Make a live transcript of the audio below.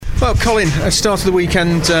Well, Colin, start of the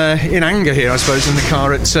weekend in anger here, I suppose, in the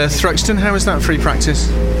car at Thruxton. How was that free practice?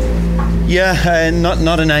 Yeah,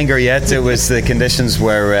 not in anger yet. It was the conditions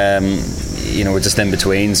where we're just in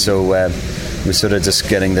between, so we're sort of just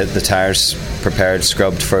getting the tyres prepared,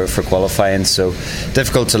 scrubbed for qualifying. So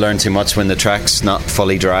difficult to learn too much when the track's not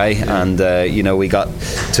fully dry, and we got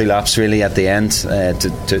 2 laps really at the end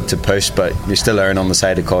to push, but you still erring on the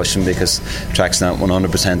side of caution because the track's not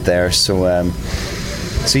 100% there.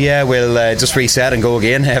 So yeah, we'll just reset and go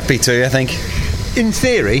again. FP2, I think. In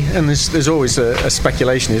theory, and there's always a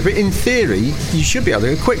speculation here, but in theory, you should be able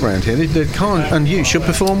to go quick round here. The car and you should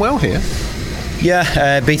perform well here.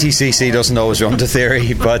 Yeah, BTCC doesn't always run to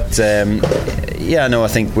theory, but I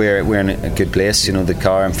think we're in a good place. The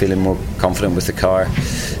car, I'm feeling more confident with the car.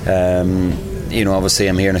 Obviously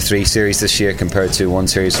I'm here in a 3 Series this year compared to 1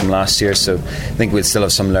 Series from last year, so I think we'll still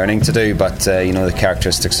have some learning to do, but the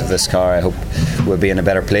characteristics of this car, I hope we'll be in a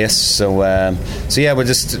better place. So we'll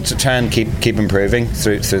just try and keep improving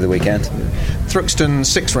through the weekend. Thruxton,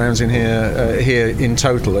 6 rounds in here in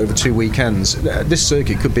total over 2 weekends. This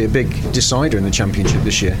circuit could be a big decider in the championship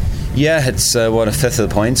this year. Yeah, it's a fifth of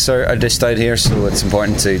the points are dished out here, so it's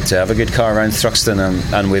important to have a good car around Thruxton,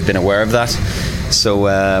 and we've been aware of that.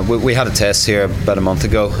 So we had a test here about a month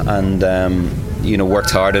ago, and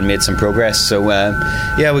worked hard and made some progress. So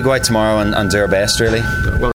we go out tomorrow and do our best, really. Well,